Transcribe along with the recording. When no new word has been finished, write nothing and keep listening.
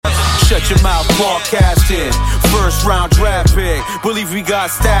Shut your mouth, broadcasting. First round draft pick. Believe we got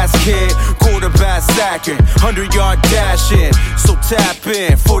stats, kid. Quarterback sacking, 100-yard dashing. So tap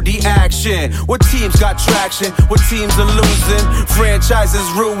in for the action. What teams got traction? What teams are losing? Franchises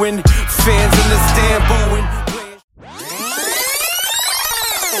ruined. Fans in the stand booing.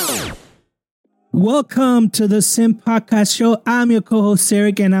 Welcome to the Sim Podcast Show. I'm your co-host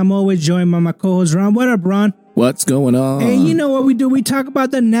Sirik, and I'm always joined by my co-host Ron. What up, Ron? What's going on? And you know what we do? We talk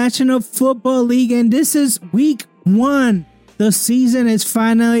about the National Football League, and this is week 1. The season is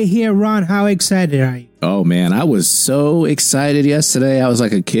finally here. Ron, how excited are you? Oh, man, I was so excited yesterday. I was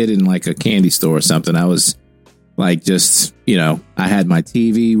like a kid in like a candy store or something. I was like just, I had my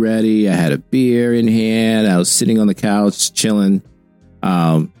TV ready. I had a beer in hand. I was sitting on the couch chilling.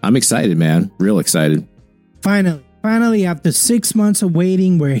 I'm excited, man. Real excited. Finally, after 6 months of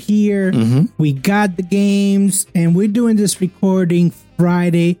waiting, we're here. Mm-hmm. We got the games, and we're doing this recording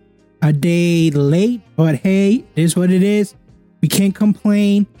Friday, a day late. But hey, it is what it is. We can't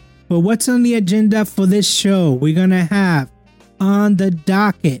complain. But what's on the agenda for this show? We're going to have on the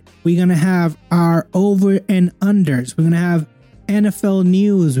docket, we're going to have our over and unders. We're going to have NFL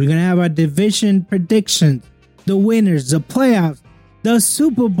news. We're going to have our division predictions, the winners, the playoffs, the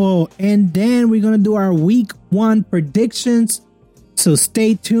Super Bowl, and then we're going to do our week 1 predictions. So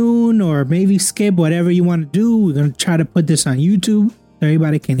stay tuned, or maybe skip whatever you want to do. We're going to try to put this on YouTube so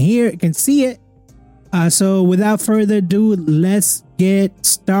everybody can hear it, can see it. So without further ado, let's get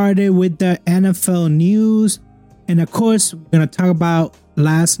started with the NFL news. And of course, we're going to talk about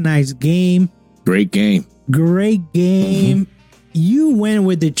last night's game. Great game. Mm-hmm. You went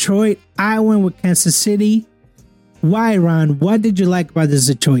with Detroit. I went with Kansas City. Why, Ron? What did you like about this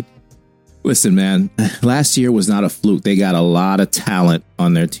Detroit? Listen, man, last year was not a fluke. They got a lot of talent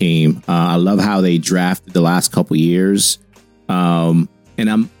on their team. I love how they drafted the last couple years. And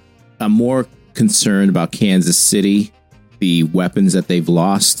I'm more concerned about Kansas City, the weapons that they've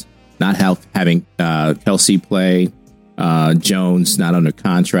lost, not having Kelsey play, Jones not under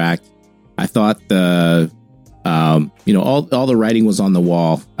contract. I thought all the writing was on the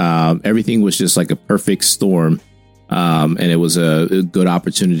wall. Everything was just like a perfect storm. And it was a good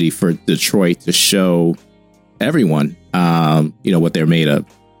opportunity for Detroit to show everyone, what they're made of.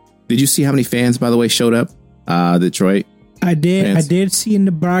 Did you see how many fans, by the way, showed up? Detroit? I did. Fans? I did see in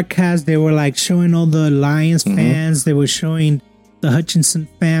the broadcast, they were like showing all the Lions fans. Mm-hmm. They were showing the Hutchinson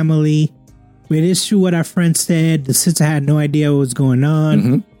family. It is true what our friend said. The sister had no idea what was going on.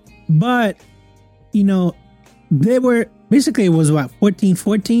 Mm-hmm. But, they were, basically it was what,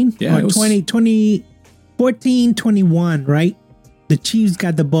 14-14? Yeah, or 20 14-21, right? The Chiefs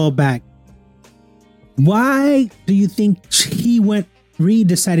got the ball back. Why do you think Reed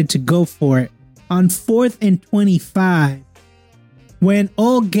decided to go for it on 4th and 25 when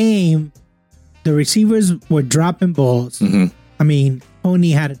all game the receivers were dropping balls? Mm-hmm. I mean, Tony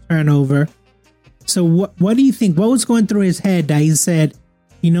had a turnover. So what do you think? What was going through his head that he said,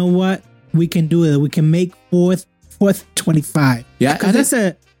 you know what? We can do it. We can make 4th 25. Yeah,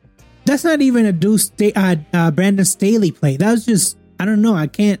 That's not even a Brandon Staley play. That was just, I don't know. I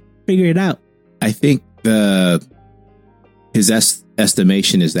can't figure it out. I think his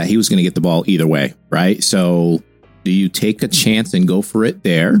estimation is that he was going to get the ball either way, right? So do you take a chance and go for it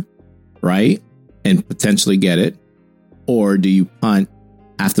there, right? And potentially get it? Or do you punt,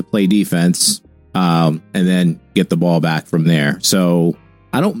 have to play defense, and then get the ball back from there? So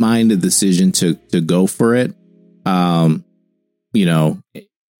I don't mind the decision to go for it.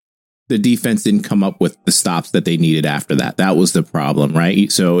 The defense didn't come up with the stops that they needed after that. That was the problem, right?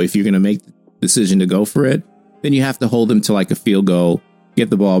 So if you're going to make the decision to go for it, then you have to hold them to like a field goal, get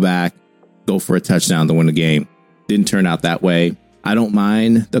the ball back, go for a touchdown to win the game. Didn't turn out that way. I don't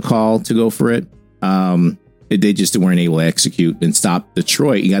mind the call to go for it. They just weren't able to execute and stop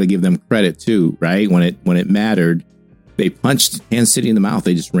Detroit. You got to give them credit too, right? When it mattered, they punched Kansas City in the mouth.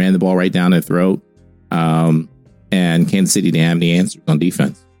 They just ran the ball right down their throat. And Kansas City didn't have any answers on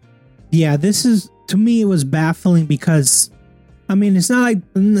defense. Yeah, to me, it was baffling because, I mean, it's not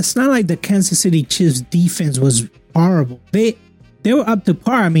like the Kansas City Chiefs defense was horrible. They were up to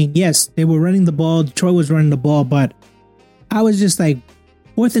par. I mean, yes, they were running the ball. Detroit was running the ball, but I was just like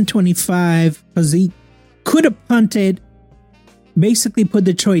 4th and 25 because he could have punted, basically put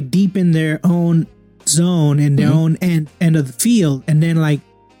Detroit deep in their own zone and their own end of the field, and then like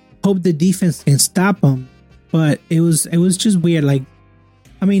hope the defense can stop them. But it was just weird. Like,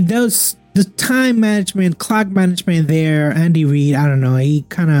 I mean, those the time management, clock management there, Andy Reid, I don't know, he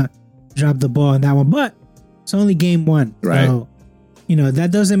kind of dropped the ball on that one, but it's only game 1. Right. So,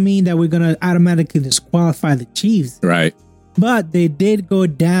 that doesn't mean that we're going to automatically disqualify the Chiefs. Right. but they did go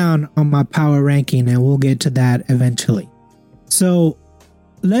down on my power ranking, and we'll get to that eventually. So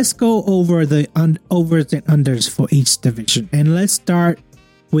let's go over the overs and unders for each division, and let's start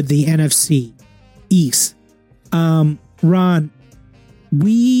with the NFC East. Ron,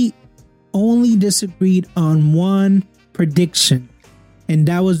 we only disagreed on one prediction, and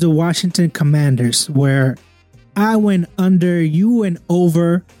that was the Washington Commanders, where I went under, you went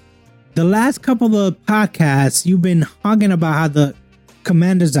over. The last couple of podcasts, you've been talking about how the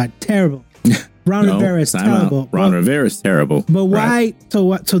Commanders are terrible. Ron Rivera is terrible. Ron Rivera is terrible. But why? Right. So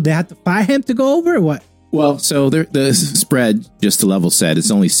what? So they have to fire him to go over, or what? Well, so the spread, just to level set,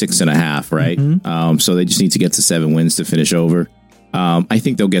 it's only 6.5, right? Mm-hmm. So they just need to get to 7 wins to finish over. I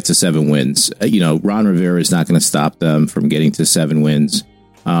think they'll get to 7 wins. Ron Rivera is not going to stop them from getting to 7 wins.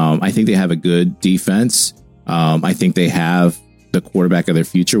 I think they have a good defense. I think they have the quarterback of their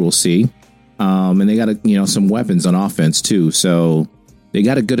future. We'll see. And they got some weapons on offense too. So they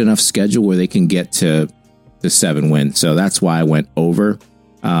got a good enough schedule where they can get to 7 wins. So that's why I went over.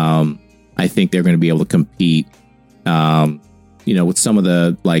 I think they're going to be able to compete, with some of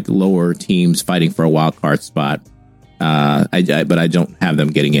the lower teams fighting for a wild card spot. But I don't have them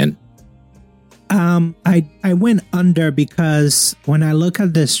getting in. I went under because when I look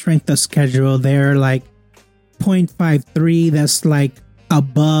at the strength of schedule, they're 0.53. That's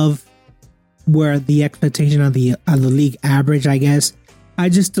above where the expectation of the league average, I guess. I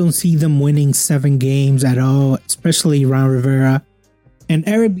just don't see them winning 7 games at all, especially Ron Rivera. And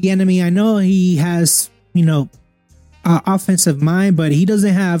Eric Bieniemy, I know he has, offensive mind, but he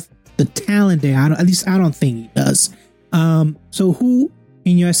doesn't have the talent there. At least I don't think he does. So who,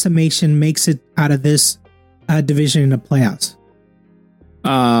 in your estimation, makes it out of this division in the playoffs?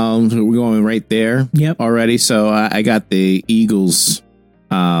 We're going right there. Yep. Already. So I got the Eagles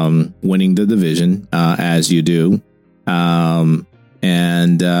winning the division, as you do. And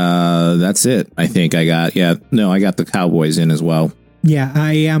that's it. I think I got the Cowboys in as well. Yeah,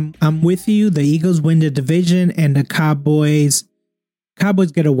 I'm with you. The Eagles win the division, and the Cowboys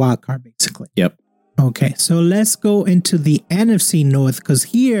get a wild card, basically. Yep. Okay, so let's go into the NFC North, because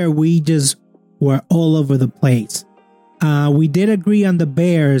here we just were all over the place. We did agree on the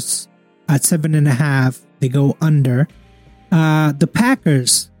Bears at 7.5. They go under. The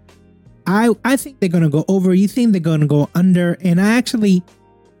Packers, I think they're going to go over. You think they're going to go under. And I actually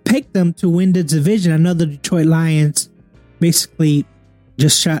picked them to win the division. I know the Detroit Lions basically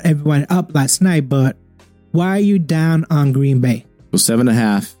just shut everyone up last night. But why are you down on Green Bay? Well,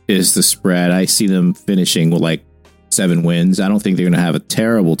 7.5 is the spread. I see them finishing with 7 wins. I don't think they're going to have a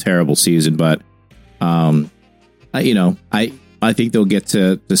terrible, terrible season. But, I think they'll get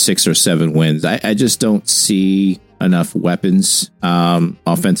to 6 or 7 wins. I just don't see enough weapons,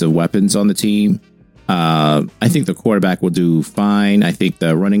 offensive weapons on the team. I think the quarterback will do fine. I think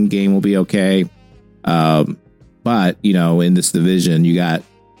the running game will be okay. But, in this division, you got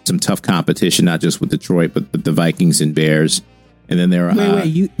some tough competition, not just with Detroit, but the Vikings and Bears. And then there are... Wait,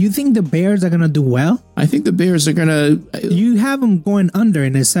 you think the Bears are going to do well? I think the Bears are going to... You have them going under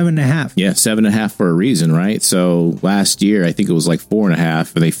in a 7.5. Yeah, 7.5 for a reason, right? So last year, I think it was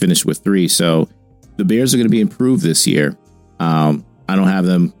 4.5, and they finished with 3. So the Bears are going to be improved this year. I don't have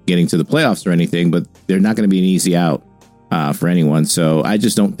them getting to the playoffs or anything, but they're not going to be an easy out for anyone. So I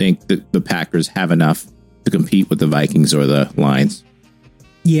just don't think that the Packers have enough to compete with the Vikings or the Lions.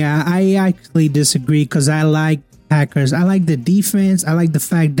 Yeah, I actually disagree because I like Packers. I like the defense. I like the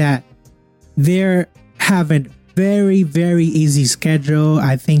fact that they're having very, very easy schedule.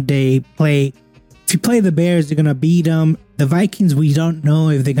 I think if you play the Bears, you're going to beat them. The Vikings, we don't know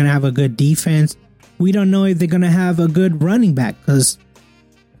if they're going to have a good defense. We don't know if they're going to have a good running back because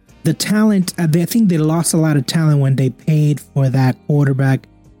the talent, I think they lost a lot of talent when they paid for that quarterback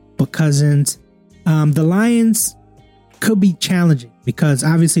for Cousins. The Lions could be challenging because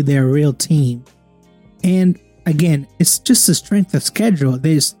obviously they're a real team. And again, it's just the strength of schedule.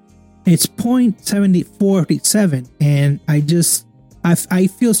 It's 0.7487, and I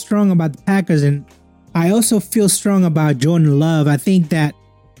feel strong about the Packers, and I also feel strong about Jordan Love. I think that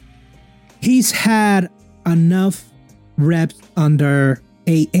he's had enough reps under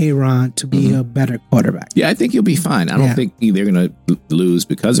Aaron to be a better quarterback. Yeah, I think he'll be fine. I don't think they're going to lose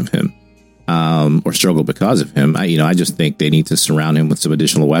because of him or struggle because of him. I just think they need to surround him with some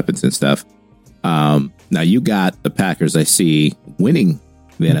additional weapons and stuff. Now you got the Packers, I see, winning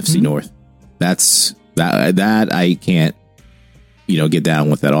the NFC North. That I can't, get down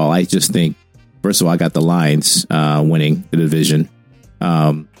with at all. I just think, first of all, I got the Lions winning the division.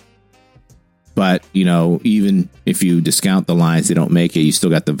 But, you know, even if you discount the Lions, they don't make it. You still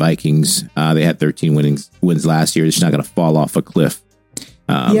got the Vikings. They had 13 wins last year. It's just not going to fall off a cliff.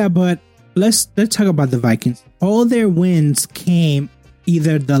 Yeah, but let's talk about the Vikings. All their wins came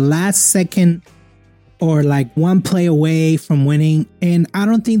either the last second or like one play away from winning. And I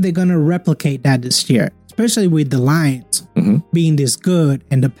don't think they're going to replicate that this year, especially with the Lions being this good.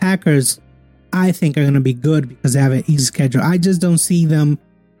 And the Packers, I think, are going to be good because they have an easy schedule. I just don't see them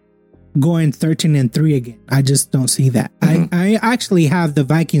going 13-3 again. I just don't see that. I actually have the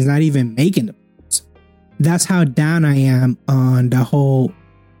Vikings not even making the playoffs. That's how down I am on the whole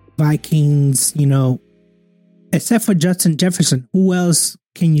Vikings, you know, except for Justin Jefferson. Who else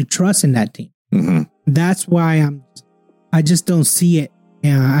can you trust in that team? That's why I just don't see it.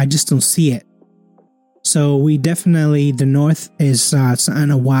 Yeah, I just don't see it. So we definitely, the North is something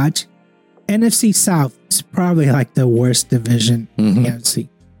to watch. NFC South is probably like the worst division in the NFC.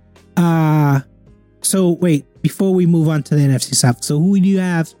 So wait, before we move on to the NFC South, so who do you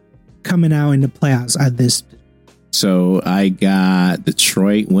have coming out in the playoffs at this? So I got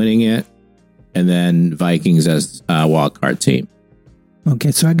Detroit winning it, and then Vikings as a wild card team.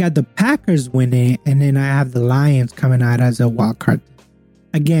 Okay, so I got the Packers winning, and then I have the Lions coming out as a wild card.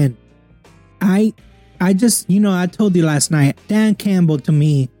 Again, I just, you know, I told you last night, Dan Campbell, to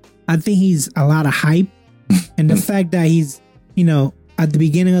me, I think he's a lot of hype, and the fact that he's, you know, at the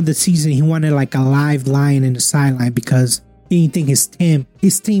beginning of the season, he wanted like a live lion in the sideline because he didn't think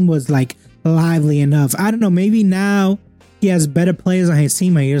his team was like lively enough. I don't know, maybe now he has better players on his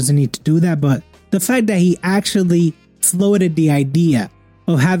team and he doesn't need to do that, but the fact that he actually floated the idea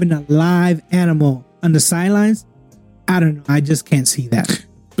of having a live animal on the sidelines, I don't know, I just can't see that.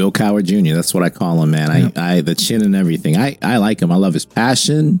 Bill Cowher Jr., that's what I call him, man. I the chin and everything. I like him. I love his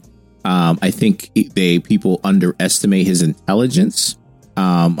passion. I think people underestimate his intelligence.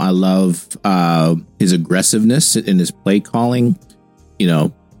 I love his aggressiveness in his play calling. You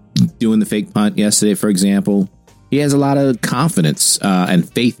know, doing the fake punt yesterday, for example. He has a lot of confidence and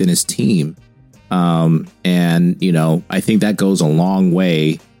faith in his team. And, you know, I think that goes a long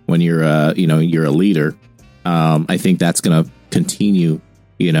way when you're a leader. I think that's going to continue,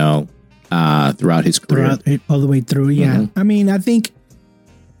 you know, throughout his career. All the way through, yeah. I mean, I think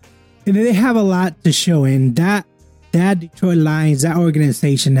they have a lot to show, and that Detroit Lions, that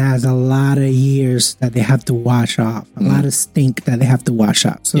organization has a lot of years that they have to wash off, a lot of stink that they have to wash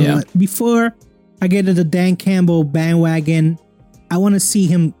off. So before I get to the Dan Campbell bandwagon, I want to see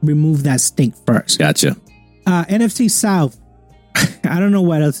him remove that stink first. Gotcha. NFC South, I don't know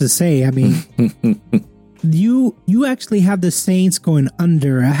what else to say. I mean, you actually have the Saints going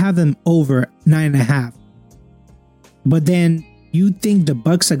under. I have them over 9.5. But then you think the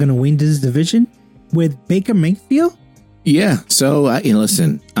Bucs are going to win this division with Baker Mayfield? Yeah. So,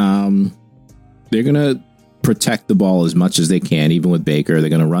 listen, they're going to protect the ball as much as they can, even with Baker. They're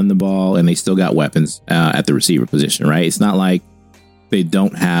going to run the ball, and they still got weapons at the receiver position, right? It's not like they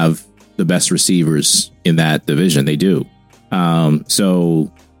don't have the best receivers in that division. They do.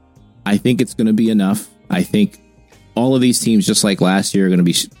 So I think it's going to be enough. I think all of these teams, just like last year, are going to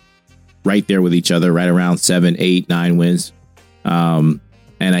be right there with each other, right around 7, 8, 9 wins.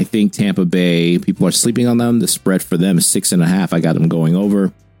 And I think Tampa Bay, people are sleeping on them. The spread for them is 6.5. I got them going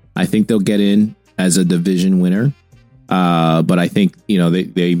over. I think they'll get in as a division winner. But I think, you know,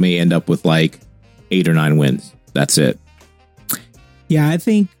 they may end up with like 8 or 9 wins. That's it. Yeah, I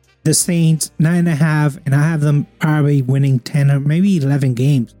think the Saints 9.5, and I have them probably winning 10 or maybe 11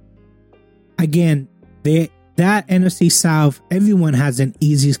 games. Again, that NFC South, everyone has an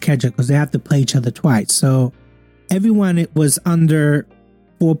easy schedule because they have to play each other twice. So everyone, it was under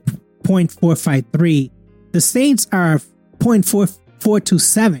 4.453. The Saints are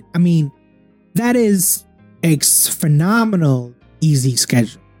 0.4427. I mean, that is a phenomenal easy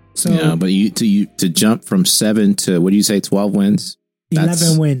schedule. So yeah, but to jump from 7 to, what do you say, 12 wins?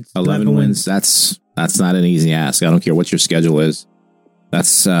 11 wins. 11 wins. That's not an easy ask. I don't care what your schedule is.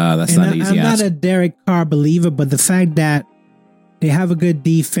 That's not an easy ask. I'm not a Derek Carr believer, but the fact that they have a good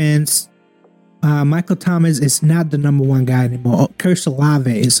defense, Michael Thomas is not the number one guy anymore. Kirk Olave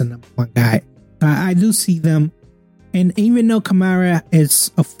is the number one guy. I do see them. And even though Kamara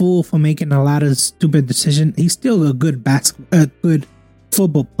is a fool for making a lot of stupid decisions, he's still a good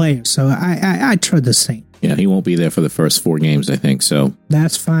football player. So I trust the Saints. Yeah, he won't be there for the first 4 games, I think. So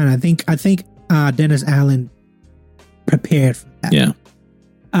that's fine. I think Dennis Allen prepared for that. Yeah.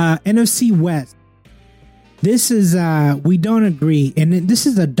 NFC West. This is we don't agree, and this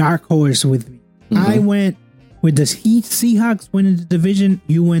is a dark horse with me. I went with the Seahawks winning the division.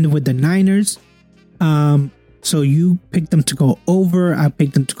 You went with the Niners. So you picked them to go over. I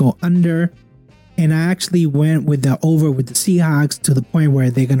picked them to go under. and I actually went with the over with the Seahawks to the point where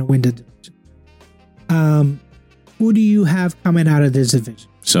they're going to win the division. Who do you have coming out of this division?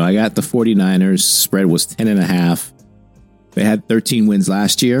 So I got the 49ers. Spread was 10.5. They had 13 wins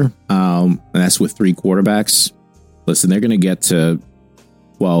last year, and that's with 3 quarterbacks. Listen, they're going to get to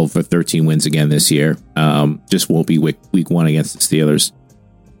 12 or 13 wins again this year. Just won't be week 1 against the Steelers.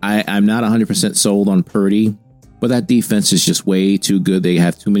 I'm not 100% sold on Purdy, but that defense is just way too good. They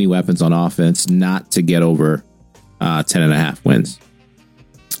have too many weapons on offense not to get over 10.5 wins.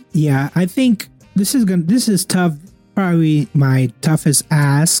 Yeah, I think this is tough. Probably my toughest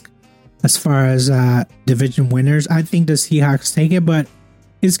ask as far as division winners. I think the Seahawks take it, but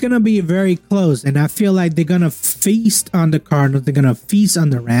it's going to be very close. And I feel like they're going to feast on the Cardinals. They're going to feast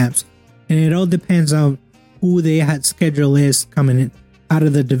on the Rams. And it all depends on who they had schedule is coming in out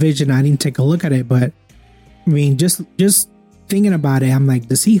of the division. I didn't take a look at it, but I mean, just thinking about it, I'm like,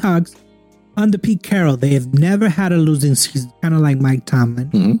 the Seahawks under Pete Carroll, they have never had a losing season, kind of like Mike Tomlin.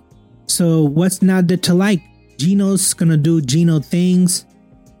 Mm-hmm. So what's not there to like? Gino's going to do Gino things.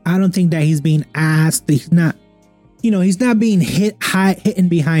 I don't think that he's being asked. He's not being hitting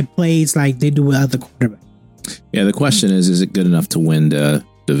behind plays like they do with other quarterbacks. Yeah, the question is it good enough to win the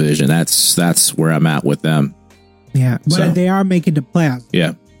division? That's where I'm at with them. Yeah, but they are making the playoffs.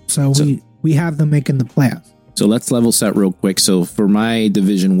 Yeah. So we have them making the playoffs. So let's level set real quick. So for my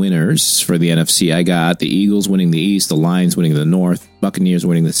division winners for the NFC, I got the Eagles winning the East, the Lions winning the North, Buccaneers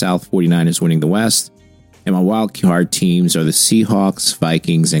winning the South, 49ers winning the West. And my wild card teams are the Seahawks,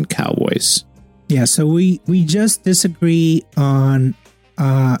 Vikings, and Cowboys. Yeah, so we just disagree on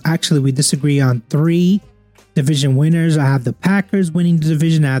we disagree on 3 division winners. I have the Packers winning the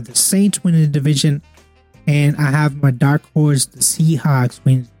division, I have the Saints winning the division, and I have my dark horse, the Seahawks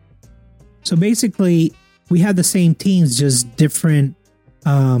winning. So basically, we have the same teams, just different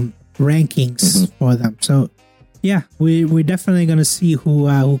rankings for them. So yeah, we're definitely gonna see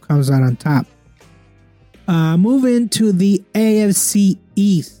who comes out on top. Moving to the AFC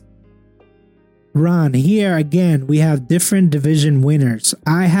East. Ron, here again, we have different division winners.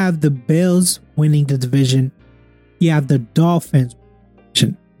 I have the Bills winning the division. You have the Dolphins.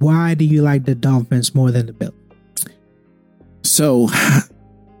 Why do you like the Dolphins more than the Bills? So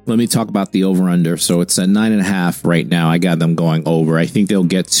let me talk about the over-under. So it's at 9.5 right now. I got them going over. I think they'll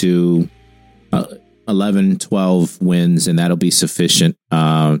get to 11, 12 wins, and that'll be sufficient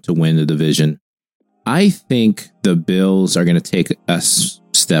to win the division. I think the Bills are going to take a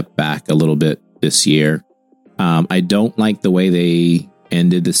step back a little bit this year. I don't like the way they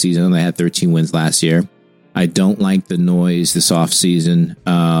ended the season. They had 13 wins last year. I don't like the noise this offseason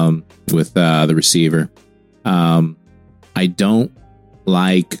with the receiver. I don't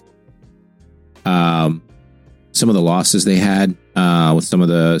like some of the losses they had with some of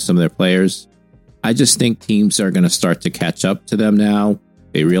their players. I just think teams are going to start to catch up to them now.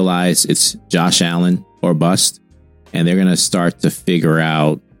 They realize it's Josh Allen or bust, and they're going to start to figure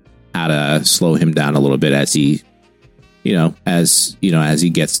out how to slow him down a little bit as he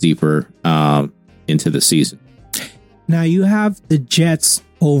gets deeper into the season. Now you have the Jets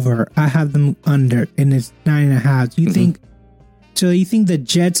over. I have them under, and it's 9.5. Do you think? So you think the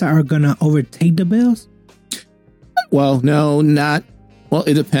Jets are going to overtake the Bills? Well, no, not. Well,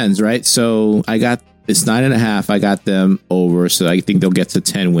 it depends, right? So it's 9.5. I got them over, so I think they'll get to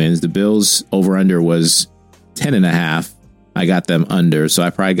 10 wins. The Bills over under was 10.5. I got them under, so I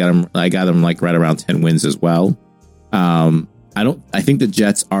probably got them. I got them like right around 10 wins as well. I think the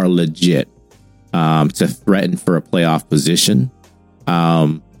Jets are legit to threaten for a playoff position,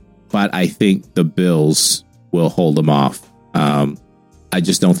 but I think the Bills will hold them off. I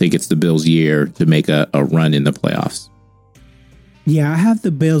just don't think it's the Bills' year to make a run in the playoffs. Yeah, I have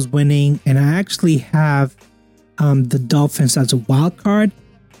the Bills winning, and I actually have the Dolphins as a wild card.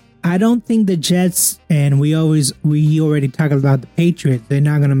 I don't think the Jets, and we already talked about the Patriots, they're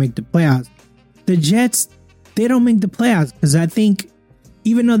not going to make the playoffs. The Jets, they don't make the playoffs because I think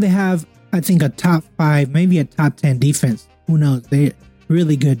even though they have, I think, a top 5, maybe a top 10 defense, who knows, they're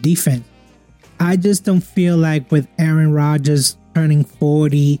really good defense. I just don't feel like with Aaron Rodgers turning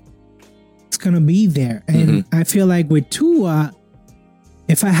 40, it's going to be there. And I feel like with Tua,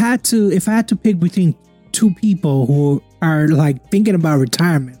 if I had to pick between 2 people who are like thinking about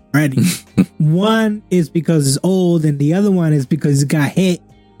retirement already, one is because he's old and the other one is because he got hit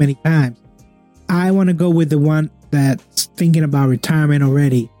many times. I want to go with the one that's thinking about retirement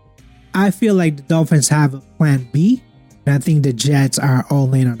already. I feel like the Dolphins have a plan B, and I think the Jets are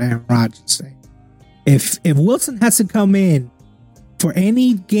all in on Aaron Rodgers. If Wilson has to come in for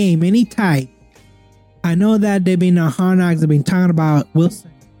any game, any type, I know that they've been on Hard Knocks, they've been talking about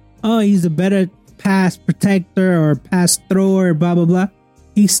Wilson. Oh, he's a better pass protector or pass thrower, blah blah blah.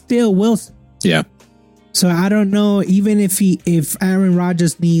 He's still Wilson. Yeah. So I don't know. Even if Aaron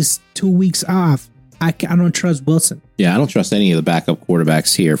Rodgers needs 2 weeks off, I don't trust Wilson. Yeah, I don't trust any of the backup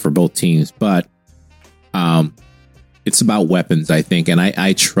quarterbacks here for both teams. But it's about weapons, I think, and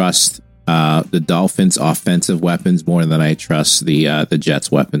I trust the Dolphins' offensive weapons more than I trust the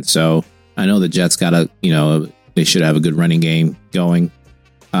Jets' weapons. So I know the Jets they should have a good running game going.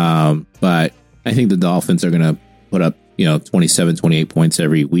 But I think the Dolphins are going to put up, 27, 28 points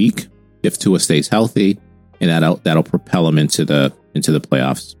every week if Tua stays healthy, and that'll propel them into the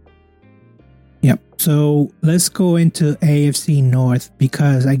playoffs. Yep. So let's go into AFC North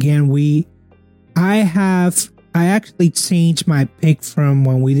because again, I actually changed my pick from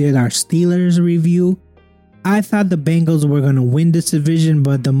when we did our Steelers review. I thought the Bengals were going to win this division,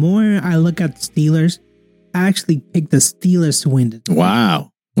 but the more I look at the Steelers, I actually picked the Steelers to win it.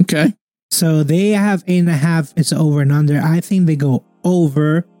 Wow. Okay. So they have 8.5. It's over and under. I think they go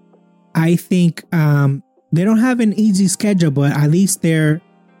over. I think they don't have an easy schedule, but at least they're,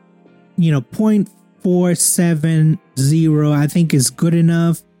 0.470. I think is good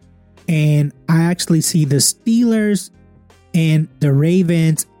enough. And I actually see the Steelers and the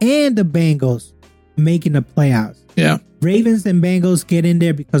Ravens and the Bengals making the playoffs. Yeah. Ravens and Bengals get in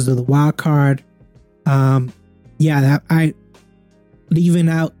there because of the wild card. Leaving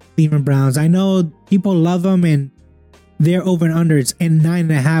out Cleveland Browns. I know people love them and their over and under is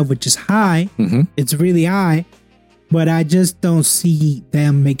 9.5, which is high. Mm-hmm. It's really high, but I just don't see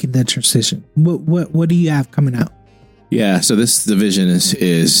them making the transition. What do you have coming out? Yeah, so this division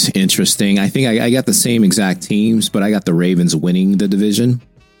is interesting. I think I got the same exact teams, but I got the Ravens winning the division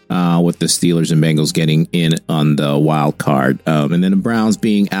with the Steelers and Bengals getting in on the wild card. And then the Browns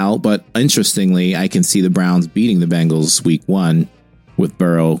being out. But interestingly, I can see the Browns beating the Bengals week 1 with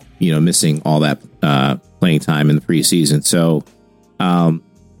Burrow, missing all that playing time in the preseason. So the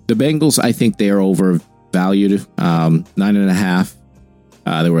Bengals, I think they are overvalued, 9.5.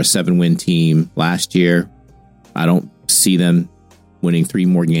 They were a 7-win team last year. I don't see them winning 3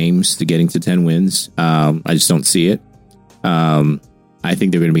 more games to getting to 10 wins. I just don't see it. I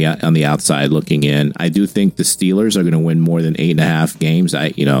think they're going to be on the outside looking in. I do think the Steelers are going to win more than 8.5 games.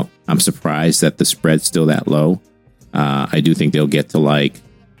 I'm surprised that the spread's still that low. I do think they'll get to like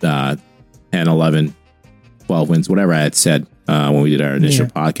 10, 11, 12 wins, whatever I had said when we did our initial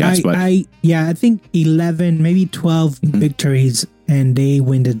podcast. I think 11, maybe 12 victories, and they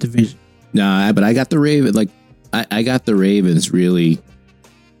win the division. Nah, but I got the Ravens. I got the Ravens really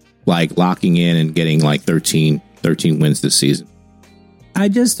like locking in and getting like 13 wins this season. I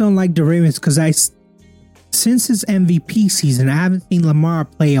just don't like the Ravens because since his MVP season, I haven't seen Lamar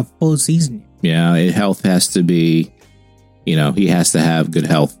play a full season yet. Yeah, health has to be, he has to have good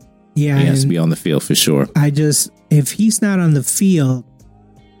health. Yeah, he has to be on the field for sure. If he's not on the field,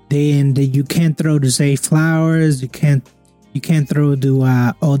 then you can't throw to Zay Flowers. You can't throw to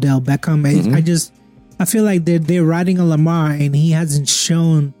Odell Beckham. Mm-hmm. I feel like they're riding on Lamar and he hasn't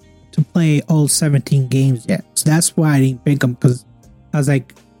shown to play all 17 games yet. So that's why I didn't pick him, because I was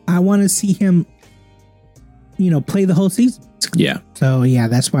like, I want to see him, play the whole season. Yeah. So yeah,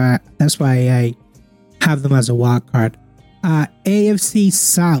 that's why I have them as a wild card. AFC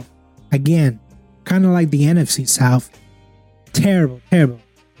South, again, kind of like the NFC South. Terrible.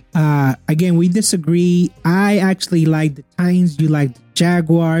 Again, we disagree. I actually like the Titans. You like the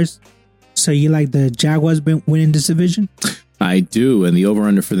Jaguars. So you like the Jaguars winning this division? I do, and the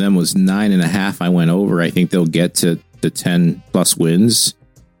over-under for them was 9.5. I went over. I think they'll get to the 10 plus wins.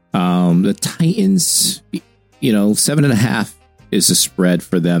 The Titans, 7.5 is the spread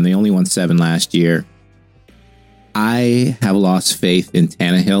for them. They only won 7 last year. I have lost faith in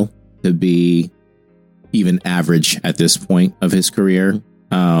Tannehill to be even average at this point of his career.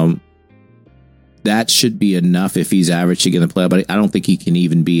 That should be enough if he's average to get in the play, but I don't think he can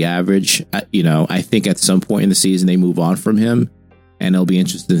even be average. I think at some point in the season they move on from him, and it'll be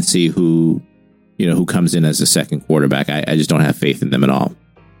interesting to see who comes in as a second quarterback. I just don't have faith in them at all.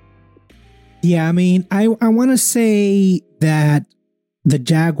 Yeah, I mean, I want to say that the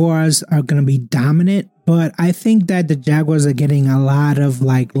Jaguars are going to be dominant, but I think that the Jaguars are getting a lot of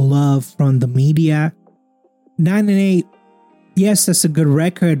love from the media. 9-8. Yes, that's a good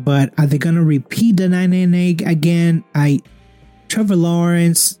record, but are they going to repeat the 9-8 again? Trevor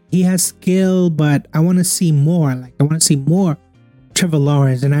Lawrence, he has skill, but I want to see more. I want to see more Trevor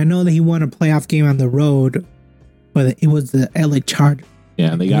Lawrence, and I know that he won a playoff game on the road, but it was the LA Chargers.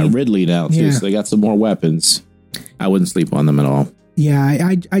 Yeah, they got Ridley now too, so they got some more weapons. I wouldn't sleep on them at all.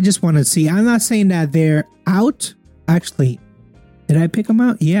 Yeah, I just want to see. I'm not saying that they're out. Actually, did I pick them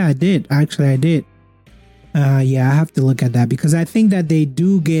out? Yeah, I did. Actually, I did. Yeah, I have to look at that because I think that they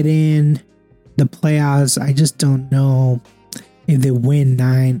do get in the playoffs. I just don't know if they win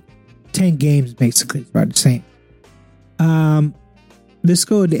 10 games, basically, is what I'm saying. Let's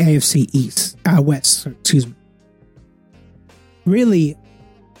go to the AFC West, excuse me. Really,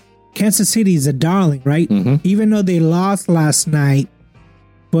 Kansas City is a darling, right? Mm-hmm. Even though they lost last night,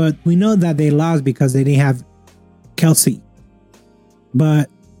 but we know that they lost because they didn't have Kelsey. But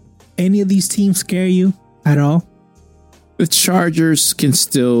any of these teams scare you at all? The Chargers can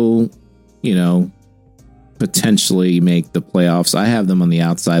still, potentially make the playoffs. I have them on the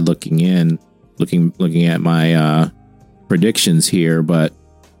outside looking in, looking at my predictions here, but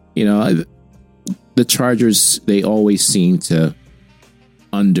the Chargers, they always seem to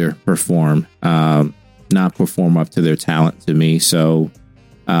underperform, not perform up to their talent to me. So,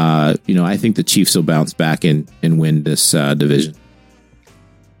 I think the Chiefs will bounce back and win this division.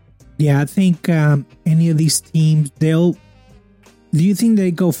 Yeah, I think any of these teams, do you think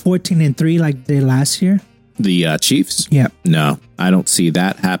they go 14-3 like they did last year? The Chiefs? Yeah. No, I don't see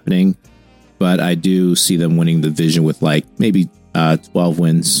that happening, but I do see them winning the division with maybe 12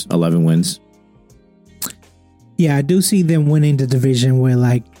 wins, 11 wins. Yeah, I do see them winning the division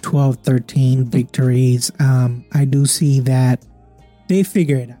with 12, 13 victories. I do see that they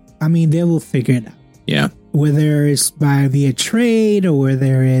figure it out. I mean, they will figure it out. Yeah. Whether it's via trade or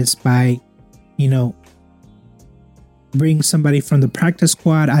whether it's by, bring somebody from the practice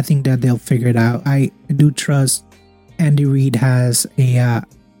squad, I think that they'll figure it out. I do trust Andy Reid has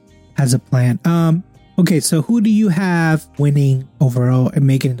a plan. Okay, so who do you have winning overall and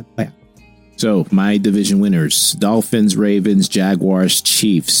making the playoffs? So my division winners: Dolphins, Ravens, Jaguars,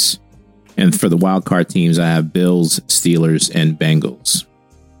 Chiefs. And for the wild card teams, I have Bills, Steelers, and Bengals.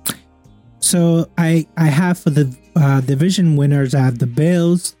 So I have for the division winners, I have the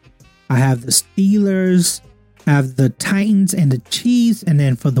Bills, I have the Steelers, I have the Titans and the Chiefs. And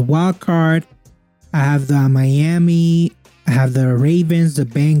then for the wild card, I have the Miami, I have the Ravens, the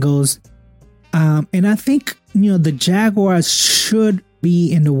Bengals. And I think, the Jaguars should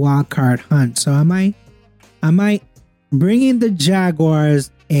be in the wild card hunt. So I might bring in the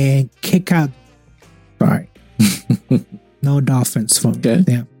Jaguars and kick out. Sorry. No Dolphins for me. Okay.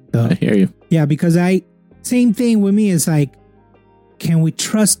 Damn. So, I hear you. Yeah, because same thing with me is can we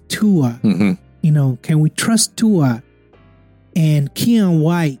trust Tua? Mm-hmm. Can we trust Tua? And Keon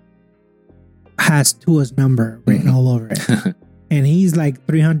White has Tua's number written all over it. And he's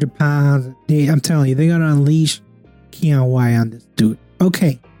 300 pounds. I'm telling you, they're going to unleash Keon White on this dude.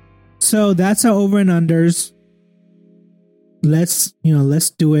 Okay. So that's our over and unders. Let's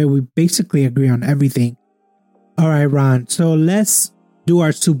do it. We basically agree on everything. All right, Ron. So let's do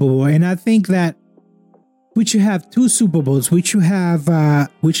our Super Bowl. And I think that we should have two Super Bowls. We should have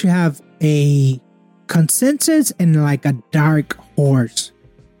a consensus and a dark horse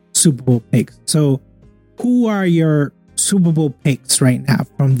Super Bowl picks. So who are your Super Bowl picks right now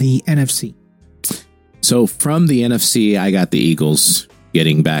from the NFC? So from the NFC, I got the Eagles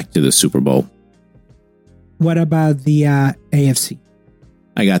getting back to the Super Bowl. What about the AFC?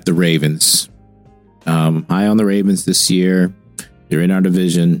 I got the Ravens. High on the Ravens this year. They're in our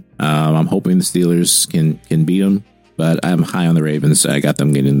division. I'm hoping the Steelers can beat them, but I'm high on the Ravens. I got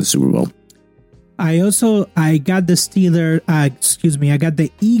them getting the Super Bowl. I got the Steelers. I got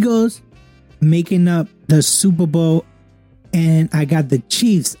the Eagles making up the Super Bowl, and I got the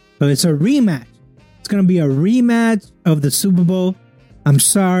Chiefs. So it's a rematch. It's going to be a rematch of the Super Bowl. I'm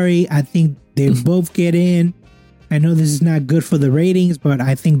sorry. I think they both get in. I know this is not good for the ratings, but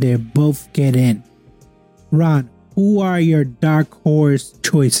I think they both get in. Ron, who are your dark horse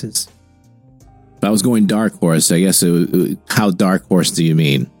choices? If I was going dark horse, I guess how dark horse do you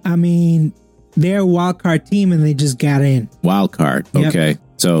mean? I mean, they're a wild card team and they just got in. Wild card. Okay. Yep.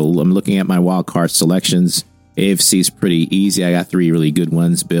 So I'm looking at my wild card selections. AFC is pretty easy. I got three really good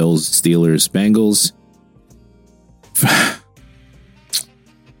ones: Bills, Steelers, Bengals.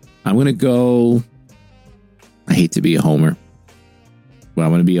 I'm going to go. I hate to be a homer, but I'm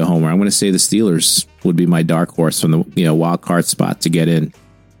going to be a homer. I'm going to say the Steelers would be my dark horse from the wild card spot to get in.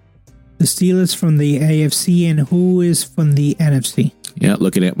 The Steelers from the AFC, and who is from the NFC? Yeah,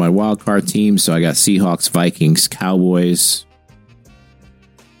 looking at my wild card team. So I got Seahawks, Vikings, Cowboys.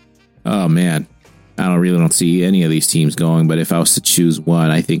 Oh man, I don't see any of these teams going. But if I was to choose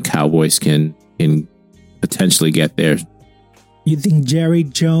one, I think Cowboys can potentially get there. You think Jerry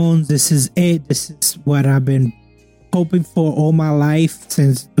Jones? This is it. This is what I've been hoping for all my life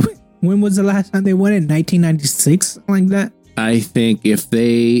since. When was the last time they won it? 1996, something like that. I think if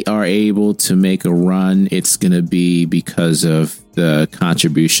they are able to make a run, it's going to be because of the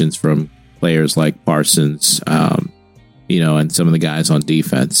contributions from players like Parsons, and some of the guys on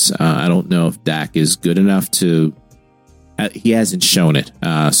defense. I don't know if Dak is good enough to. He hasn't shown it,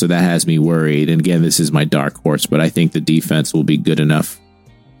 so that has me worried. And again, this is my dark horse, but I think the defense will be good enough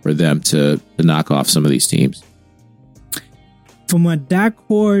for them to knock off some of these teams. From a dark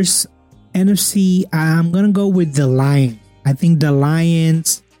horse, NFC, I'm going to go with the Lions. I think the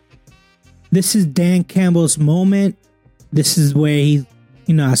Lions, this is Dan Campbell's moment. This is where he,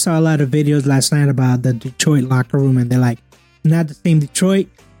 I saw a lot of videos last night about the Detroit locker room, and they're like, not the same Detroit.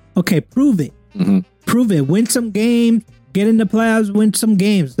 Okay, prove it. Mm-hmm. Prove it. Win some games. Get in the playoffs, win some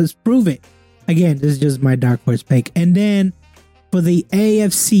games. Let's prove it. Again, this is just my dark horse pick. And then for the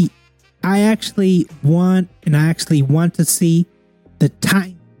AFC, I actually want to see the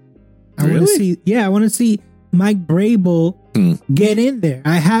time. I want to see Mike Vrabel get in there.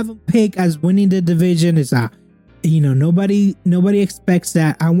 I have him pick as winning the division. It's nobody expects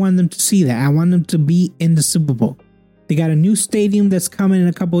that. I want them to see that. I want them to be in the Super Bowl. They got a new stadium that's coming in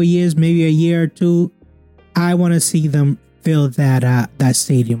a couple of years, maybe a year or two. I want to see them fill that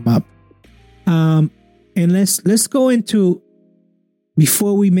stadium up. And let's go into,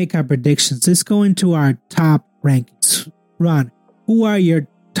 before we make our predictions, let's go into our top rankings. Ron, who are your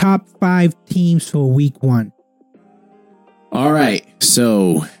top 5 teams for week 1? All right.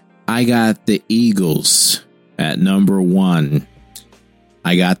 So I got the Eagles at number 1.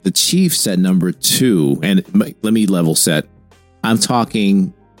 I got the Chiefs at number 2. And let me level set. I'm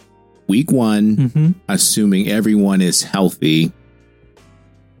talking week 1, assuming everyone is healthy,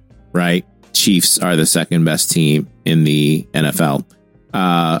 right? Chiefs are the second best team in the NFL.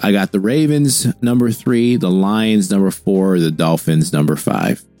 I got the Ravens number 3, the Lions number 4, the Dolphins number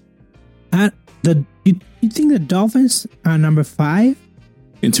 5. You think the Dolphins are number 5?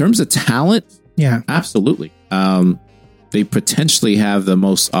 In terms of talent? Yeah. Absolutely. They potentially have the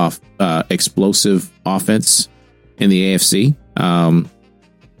most explosive offense in the AFC.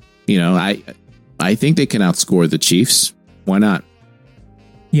 I think they can outscore the Chiefs. Why not?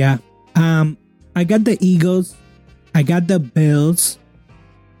 Yeah. I got the Eagles. I got the Bills.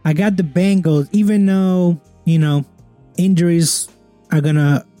 I got the Bengals, even though, injuries are going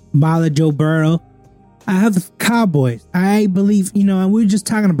to bother Joe Burrow. I have the Cowboys. I believe, and we were just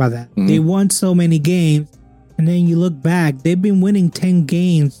talking about that. Mm-hmm. They won so many games. And then you look back, they've been winning 10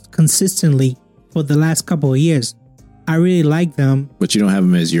 games consistently for the last couple of years. I really like them. But you don't have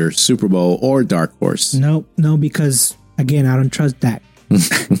them as your Super Bowl or dark horse. No, because, again, I don't trust that.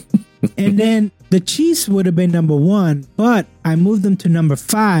 And then the Chiefs would have been number 1, but I moved them to number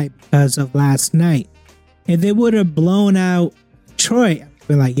 5 because of last night. If they would have blown out Detroit, I'd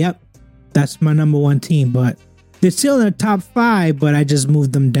be like, yep, that's my number 1 team. But they're still in the top 5, but I just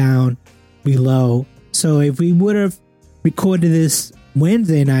moved them down below. So if we would have recorded this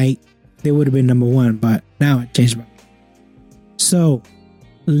Wednesday night, they would have been number 1. But now I changed my mind. So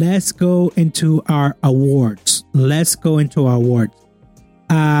let's go into our awards.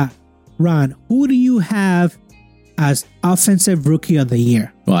 Ron, who do you have as Offensive Rookie of the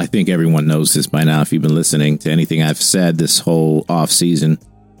Year? Well, I think everyone knows this by now if you've been listening to anything I've said this whole offseason.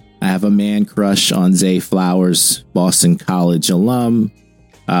 I have a man crush on Zay Flowers, Boston College alum.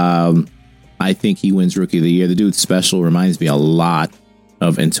 I think he wins Rookie of the Year. The dude's special, reminds me a lot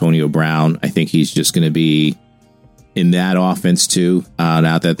of Antonio Brown. I think he's just going to be in that offense too.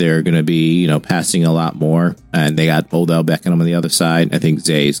 Now that they're going to be, passing a lot more, and they got Odell Beckham on the other side. I think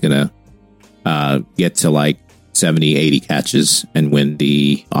Zay is going to get to like 70, 80 catches and win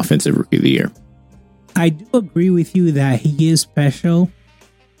the Offensive Rookie of the Year. I do agree with you that he is special.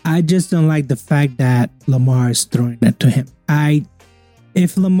 I just don't like the fact that Lamar is throwing that to him.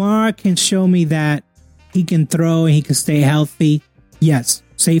 If Lamar can show me that he can throw and he can stay healthy, yes,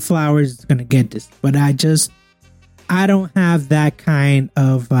 Zay Flowers is going to get this. But I don't have that kind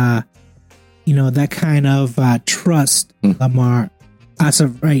of, trust in Lamar as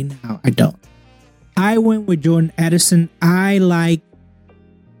of right now. I don't. I went with Jordan Addison. I like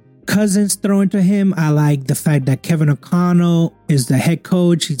Cousins throwing to him. I like the fact that Kevin O'Connell is the head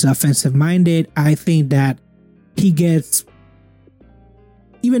coach. He's offensive minded. I think that he gets,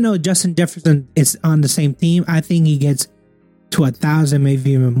 even though Justin Jefferson is on the same team, I think he gets to 1,000,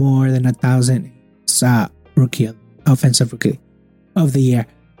 maybe even more than 1,000 Offensive Rookie of the Year.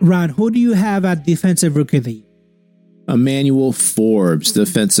 Ron, who do you have at Defensive Rookie of the Year? Emmanuel Forbes,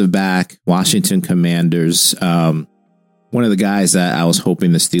 defensive back, Washington Commanders. One of the guys that I was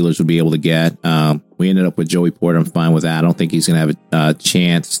hoping the Steelers would be able to get. We ended up with Joey Porter. I'm fine with that. I don't think he's going to have a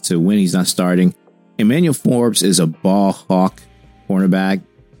chance to win. He's not starting. Emmanuel Forbes is a ball hawk cornerback,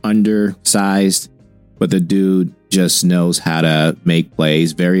 undersized, but the dude just knows how to make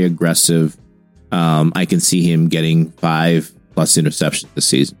plays, very aggressive. I can see him getting 5+ interceptions this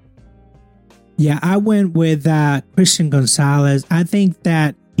season. Yeah, I went with Christian Gonzalez. I think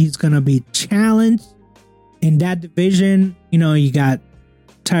that he's going to be challenged in that division. You know, you got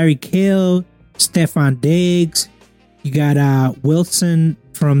Tyreek Hill, Stephon Diggs, you got Wilson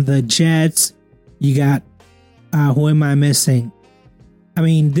from the Jets, you got who am I missing? I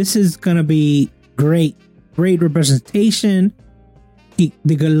mean, this is going to be great representation.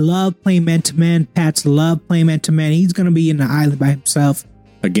 They're going to love playing man-to-man. Pats love playing man-to-man. He's going to be in the island by himself.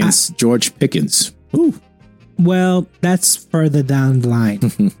 Against George Pickens. Ooh. Well, that's further down the line.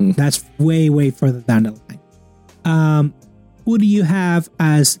 That's way further down the line. Who do you have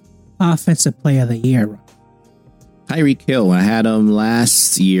as offensive player of the year, Ron? Tyreek Hill. I had him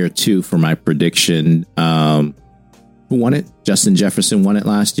last year, too, for my prediction. Who won it? Justin Jefferson won it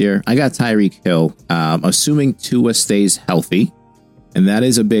last year. I got Tyreek Hill, assuming Tua stays healthy. And that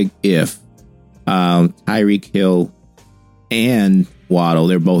is a big if. Tyreek Hill and Waddle,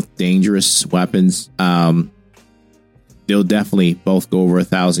 they're both dangerous weapons. They'll definitely both go over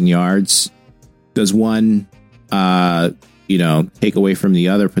 1,000 yards. Does one, take away from the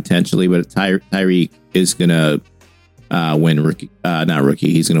other potentially? But Tyreek is going to win rookie.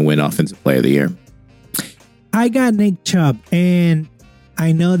 He's going to win Offensive Player of the Year. I got Nick Chubb, and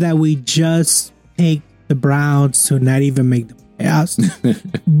I know that we just picked the Browns to not even make the playoffs,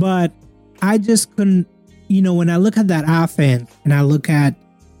 but I just couldn't. When I look at that offense and I look at,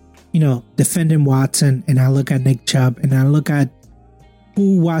 defending Watson and I look at Nick Chubb and I look at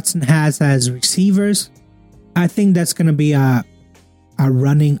who Watson has as receivers, I think that's going to be a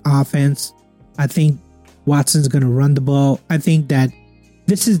running offense. I think Watson's going to run the ball. I think that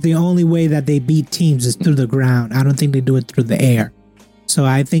this is the only way that they beat teams is through the ground. I don't think they do it through the air. So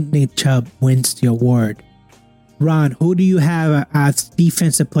I think Nick Chubb wins the award. Ron, who do you have as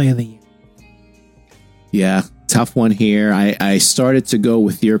defensive player of the year? Yeah, tough one here. I started to go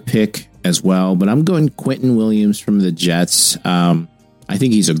with your pick as well, but I'm going Quentin Williams from the Jets. I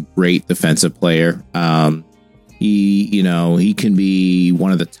think he's a great defensive player. He can be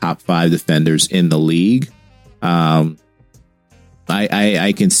one of the top 5 defenders in the league. I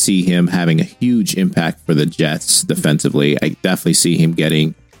can see him having a huge impact for the Jets defensively. I definitely see him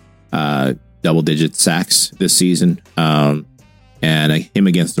getting double-digit sacks this season. And him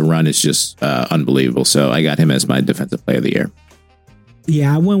against the run is just unbelievable. So I got him as my defensive player of the year.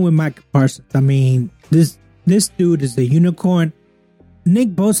 Yeah, I went with Micah Parsons. I mean, this dude is a unicorn. Nick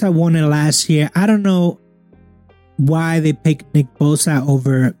Bosa won it last year. I don't know why they picked Nick Bosa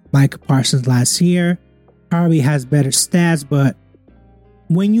over Micah Parsons last year. Probably has better stats, but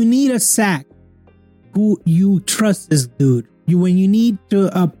when you need a sack, who you trust this dude. When you need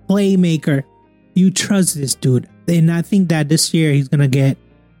a playmaker, you trust this dude. And I think that this year he's going to get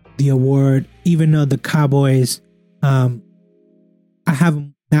the award, even though the Cowboys, I have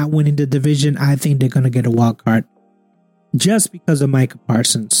them not winning the division. I think they're going to get a wild card just because of Micah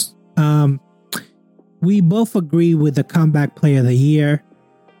Parsons. We both agree with the comeback player of the year,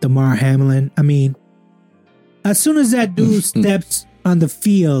 Damar Hamlin. I mean, as soon as that dude steps on the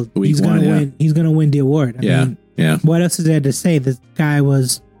field, he's going to win. He's going to win the award. I mean, what else is there to say? This guy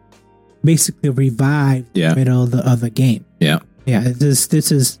was basically revived in the middle of the game. Yeah. This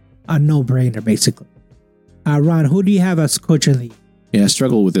is a no-brainer, basically. Ron, who do you have as coach of the year? Yeah, I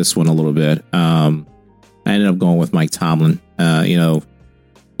struggled with this one a little bit. I ended up going with Mike Tomlin.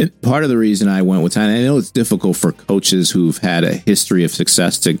 Part of the reason I went with Tomlin, I know it's difficult for coaches who've had a history of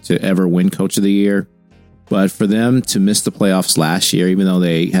success to ever win Coach of the Year, but for them to miss the playoffs last year, even though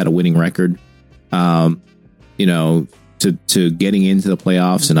they had a winning record, to getting into the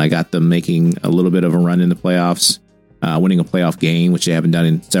playoffs, and I got them making a little bit of a run in the playoffs, winning a playoff game, which they haven't done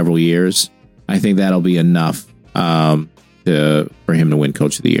in several years. I think that'll be enough for him to win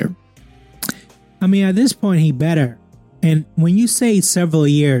Coach of the Year. I mean, at this point, he better. And when you say several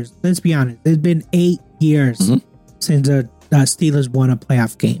years, let's be honest, it's been 8 years since the Steelers won a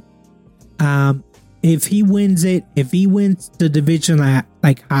playoff game. If he wins it, if he wins the division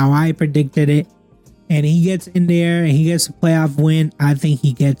like how I predicted it, and he gets in there and he gets a playoff win, I think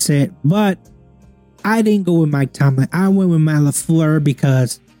he gets it. But I didn't go with Mike Tomlin. I went with Matt LaFleur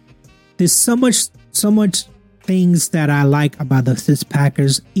because there's so much things that I like about the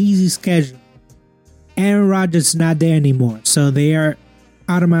Packers. Easy schedule. Aaron Rodgers is not there anymore, so they are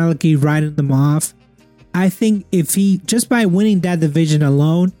automatically writing them off. I think if he, just by winning that division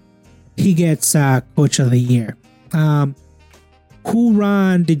alone, he gets Coach of the Year. Who,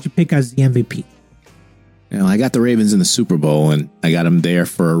 Ron, did you pick as the MVP? I got the Ravens in the Super Bowl, and I got them there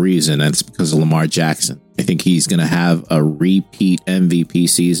for a reason. That's because of Lamar Jackson. I think he's going to have a repeat MVP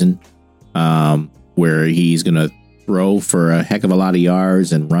season where he's going to throw for a heck of a lot of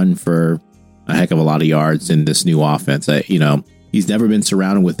yards and run for a heck of a lot of yards in this new offense. He's never been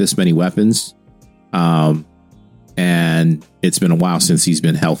surrounded with this many weapons. And it's been a while since he's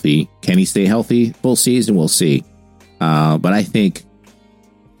been healthy. Can he stay healthy full season? We'll see. But I think,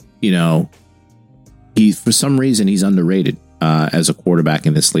 for some reason, he's underrated as a quarterback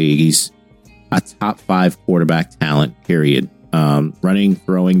in this league. He's a top 5 quarterback talent, period. Running,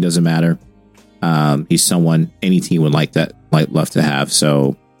 throwing, doesn't matter. He's someone any team would love to have.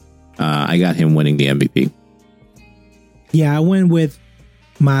 So I got him winning the MVP. Yeah, I went with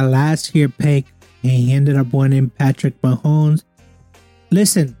my last year pick, and he ended up winning, Patrick Mahomes.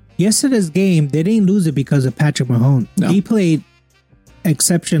 Listen, yesterday's game, they didn't lose it because of Patrick Mahomes. No. He played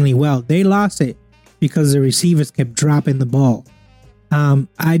exceptionally well. They lost it because the receivers kept dropping the ball.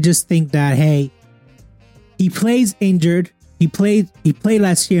 I just think that, hey, he plays injured. He played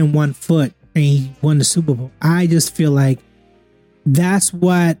last year in 1 foot, and he won the Super Bowl. I just feel like that's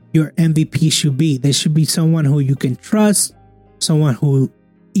what your MVP should be. There should be someone who you can trust, someone who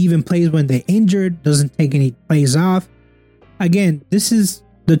even plays when they're injured, doesn't take any plays off. Again, this is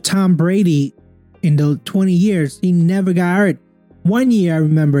the Tom Brady in the 20 years. He never got hurt. 1 year, I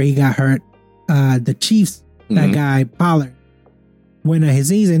remember he got hurt. The Chiefs, that guy, Pollard, went on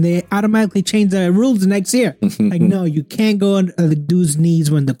his knees, and they automatically changed the rules the next year. Like, no, you can't go on the dude's knees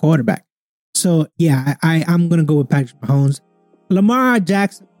when the quarterback. So, yeah, I'm going to go with Patrick Mahomes. Lamar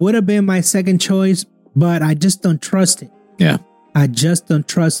Jackson would have been my second choice, but I just don't trust it. Yeah. I just don't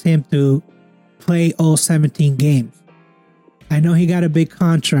trust him to play all 17 games. I know he got a big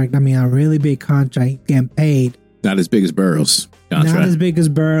contract. I mean, a really big contract. He's getting paid. Not as big as Burrow's contract. Not as big as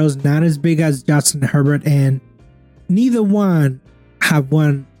Burrow's. Not as big as Justin Herbert. And neither one have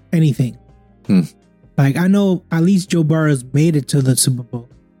won anything. Like, I know at least Joe Burrow's made it to the Super Bowl.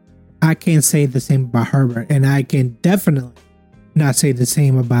 I can't say the same about Herbert. And I can definitely not say the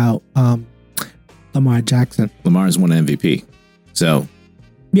same about Lamar Jackson. Lamar's won MVP. So,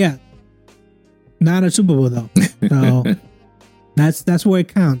 yeah, not a Super Bowl though. So that's where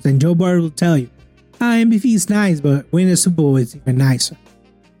it counts. And Joe Burrow will tell you, MVP is nice, but winning a Super Bowl is even nicer.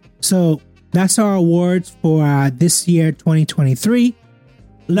 So that's our awards for this year, 2023.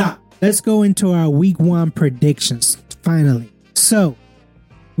 Now, let's go into our Week 1 predictions. Finally, so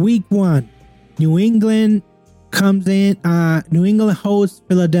Week 1, New England comes in. New England hosts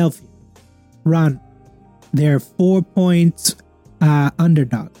Philadelphia. Ron, they're 4 points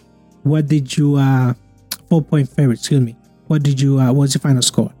underdog. What did you 4-point favorite? Excuse me. What did you? What's your final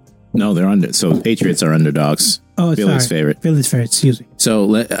score? No, they're under. So Patriots are underdogs. Oh, Philly's favorite. Philly's favorite. Excuse me.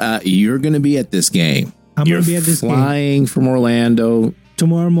 So you're going to be at this game. I'm going to be at this game. Flying from Orlando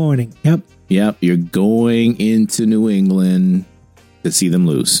tomorrow morning. Yep. You're going into New England to see them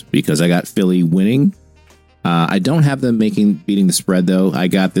lose because I got Philly winning. I don't have them beating the spread, though. I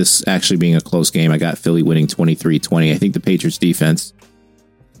got this actually being a close game. I got Philly winning 23-20. I think the Patriots defense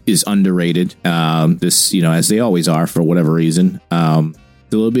is underrated. As they always are for whatever reason.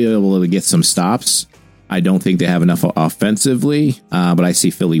 They'll be able to get some stops. I don't think they have enough offensively, but I see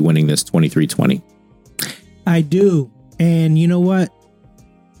Philly winning this 23-20. I do. And you know what?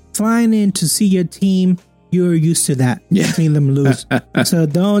 Flying in to see your team, you're used to that. Yeah. Seeing them lose. So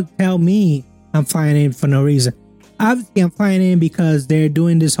don't tell me I'm flying in for no reason. Obviously, I'm flying in because they're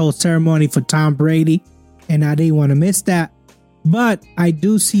doing this whole ceremony for Tom Brady, and I didn't want to miss that. But I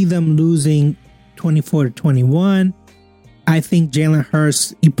do see them losing 24-21. I think Jalen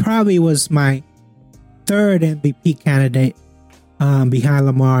Hurts, he probably was my third MVP candidate behind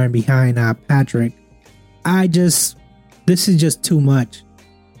Lamar and behind Patrick. This is just too much.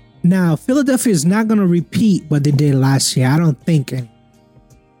 Now, Philadelphia is not going to repeat what they did last year. I don't think any.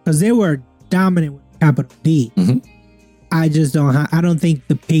 Because they were dominant with capital D. I don't think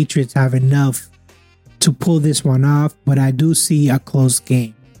the Patriots have enough to pull this one off, but I do see a close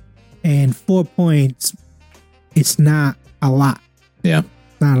game. And 4 points, it's not a lot. Yeah.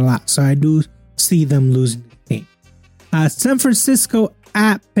 Not a lot. So I do see them losing the game. San Francisco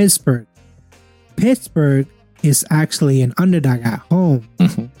at Pittsburgh. Pittsburgh is actually an underdog at home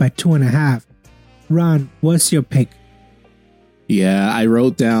by 2.5. Ron, what's your pick? Yeah, I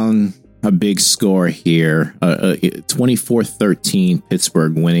wrote down a big score here. 24-13,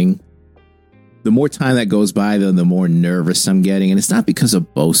 Pittsburgh winning. The more time that goes by, the more nervous I'm getting. And it's not because of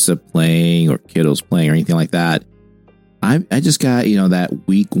Bosa playing or Kittle's playing or anything like that. I just got, that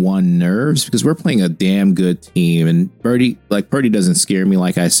week 1 nerves because we're playing a damn good team. And Purdy doesn't scare me,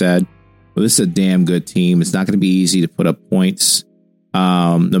 like I said. But this is a damn good team. It's not going to be easy to put up points.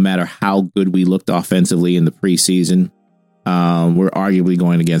 No matter how good we looked offensively in the preseason, we're arguably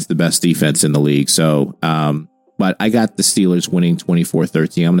going against the best defense in the league. So, but I got the Steelers winning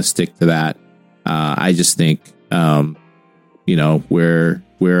 24-13. I'm going to stick to that. I just think, we're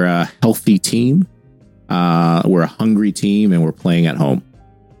a healthy team. We're a hungry team, and we're playing at home.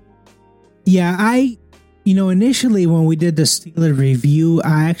 Yeah, initially when we did the Steelers review,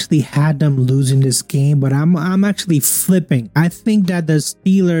 I actually had them losing this game, but I'm actually flipping. I think that the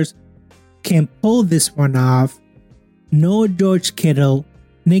Steelers can pull this one off. No George Kittle.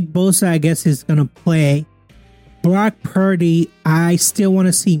 Nick Bosa, I guess, is going to play. Brock Purdy, I still want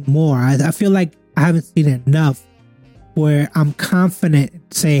to see more. I feel like I haven't seen enough where I'm confident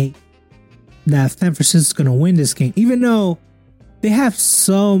and say that San Francisco is going to win this game, even though they have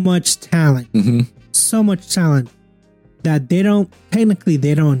so much talent, so much talent that they don't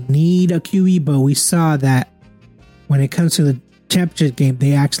need a QB, but we saw that when it comes to the championship game,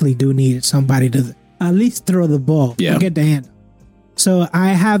 they actually do need somebody to at least throw the ball, get the hand. So I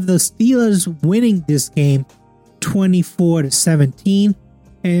have the Steelers winning this game 24-17,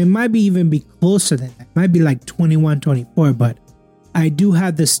 and it might be even be closer than that. It might be like 21-24, but I do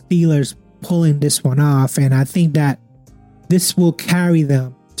have the Steelers pulling this one off, and I think that this will carry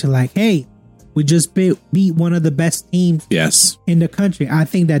them to like, hey, we just beat one of the best teams in the country. I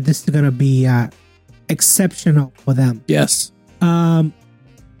think that this is going to be exceptional for them. Yes.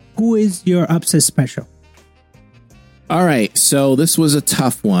 Who is your upset special? All right, so this was a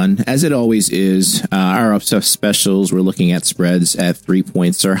tough one, as it always is. Our upset specials, we're looking at spreads at 3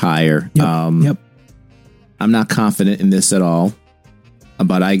 points or higher. Yep. I'm not confident in this at all,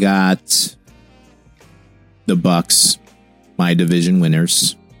 but I got the Bucks, my division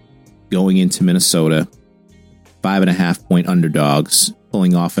winners, going into Minnesota, 5.5 point underdogs,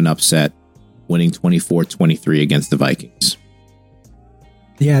 pulling off an upset, winning 24-23 against the Vikings.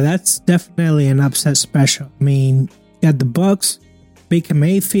 Yeah, that's definitely an upset special. I mean, you got the Bucks, Baker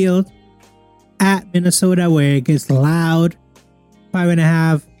Mayfield at Minnesota, where it gets loud.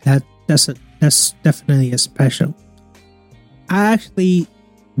 5.5. That's definitely a special. I actually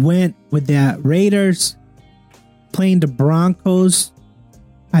went with the Raiders playing the Broncos.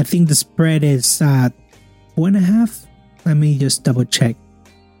 I think the spread is 4.5. Let me just double check.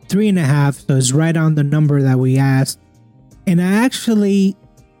 3.5. So it's right on the number that we asked. And I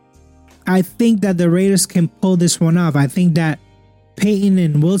think that the Raiders can pull this one off. I think that Peyton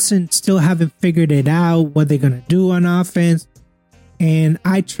and Wilson still haven't figured it out, what they're going to do on offense. And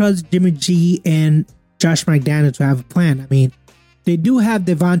I trust Jimmy G and Josh McDaniels to have a plan. I mean, they do have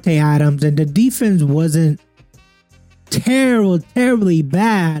Devontae Adams, and the defense wasn't terribly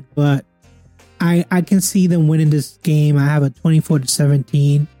bad, but I can see them winning this game. I have a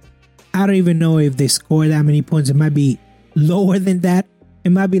 24-17. I don't even know if they score that many points. It might be lower than that.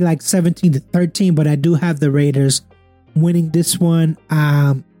 It might be like 17-13, but I do have the Raiders winning this one.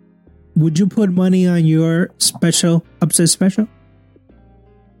 Would you put money on your upset special?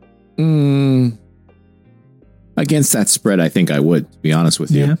 Against that spread, I think I would, to be honest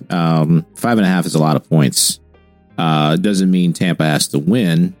with you. 5.5 is a lot of points. Doesn't mean Tampa has to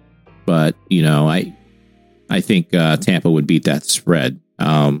win, but I think Tampa would beat that spread.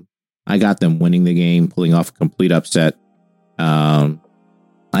 I got them winning the game, pulling off a complete upset.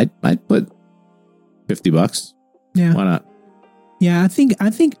 I'd put $50. Yeah, why not? Yeah, I think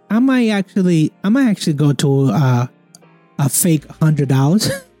I might actually go to a fake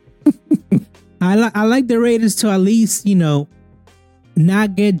 $100. I like the Raiders to at least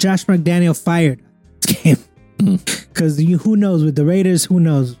not get Josh McDaniel fired this game, because who knows with the Raiders? Who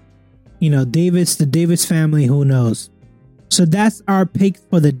knows? The Davis family. Who knows? So that's our pick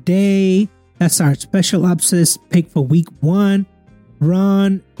for the day. That's our special upset pick for week 1.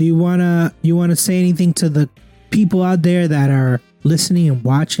 Ron, do you wanna say anything to the people out there that are listening and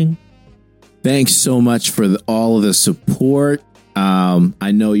watching? Thanks so much for all of the support.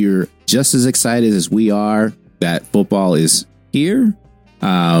 I know you're just as excited as we are that football is here.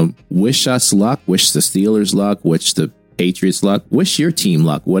 Wish us luck. Wish the Steelers luck. Wish the Patriots luck. Wish your team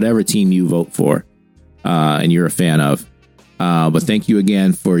luck, whatever team you vote for and you're a fan of. But thank you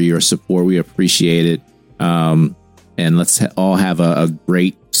again for your support. We appreciate it. And let's all have a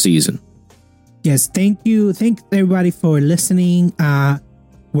great season. Yes, thank you. Thanks everybody for listening.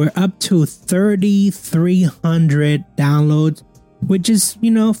 We're up to 3,300 downloads, which is,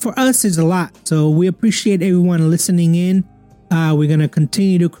 for us is a lot. So we appreciate everyone listening in. We're going to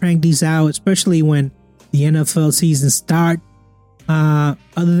continue to crank these out, especially when the NFL season starts. Other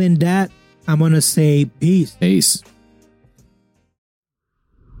than that, I'm going to say peace. Peace.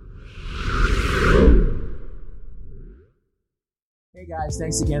 Hey guys,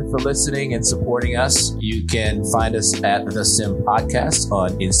 thanks again for listening and supporting us. You can find us at The Sim Podcast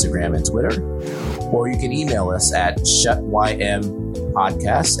on Instagram and Twitter, or you can email us at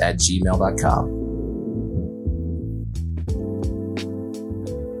shutympodcast@gmail.com.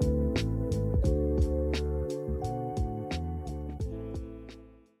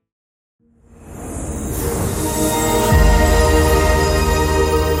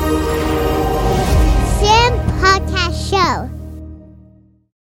 Sim Podcast Show.